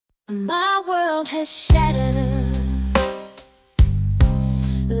My world has shattered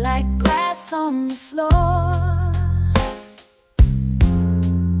like glass on the floor.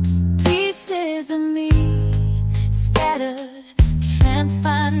 Pieces of me scattered, can't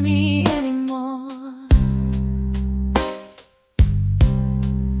find me anymore.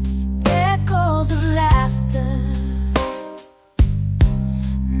 Echoes of laughter,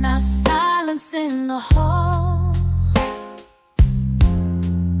 now silence in the hall.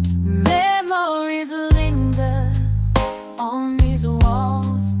 Memories linger on these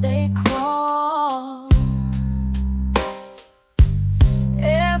walls, they crawl.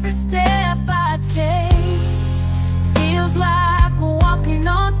 Every step I take feels like walking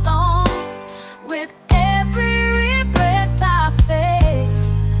on thorns. With every breath I fade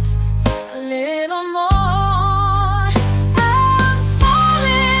a little more. I'm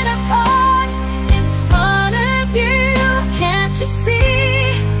falling apart in front of you, can't you see?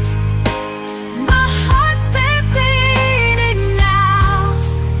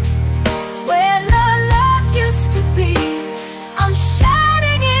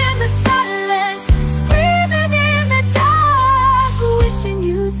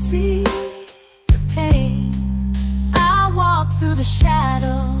 See the pain. I walk through the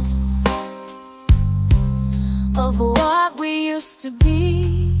shadows of what we used to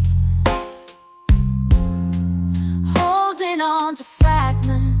be, holding on to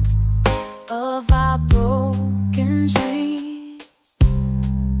fragments of our broken dreams.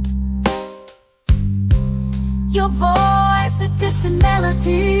 Your voice, a distant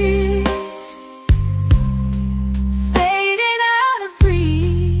melody,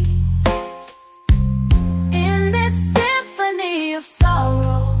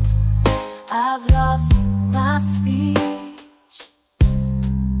 sorrow, I've lost my speech.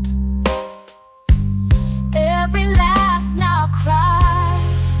 Every laugh now cry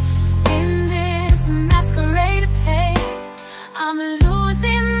in this masquerade of pain. I'm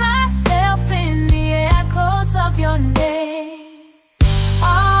losing myself in the echoes of your name.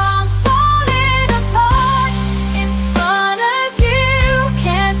 I'm falling apart in front of you,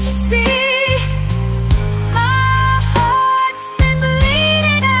 can't you see?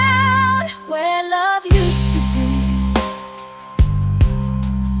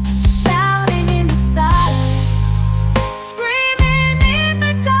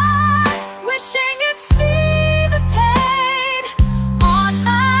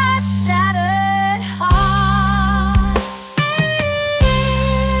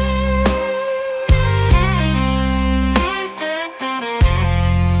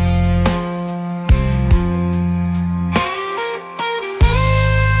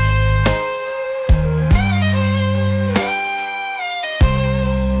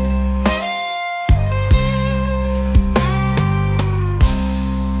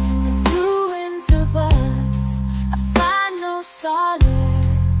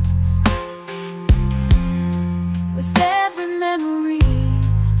 With every memory,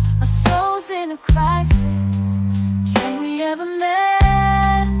 our souls in a crisis. Can we ever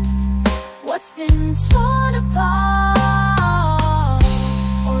mend what's been torn apart?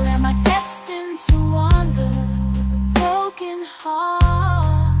 Or am I destined to wander with a broken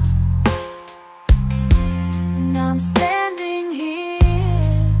heart? And I'm standing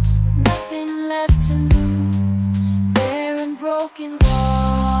here with nothing left to lose, bare and broken walls.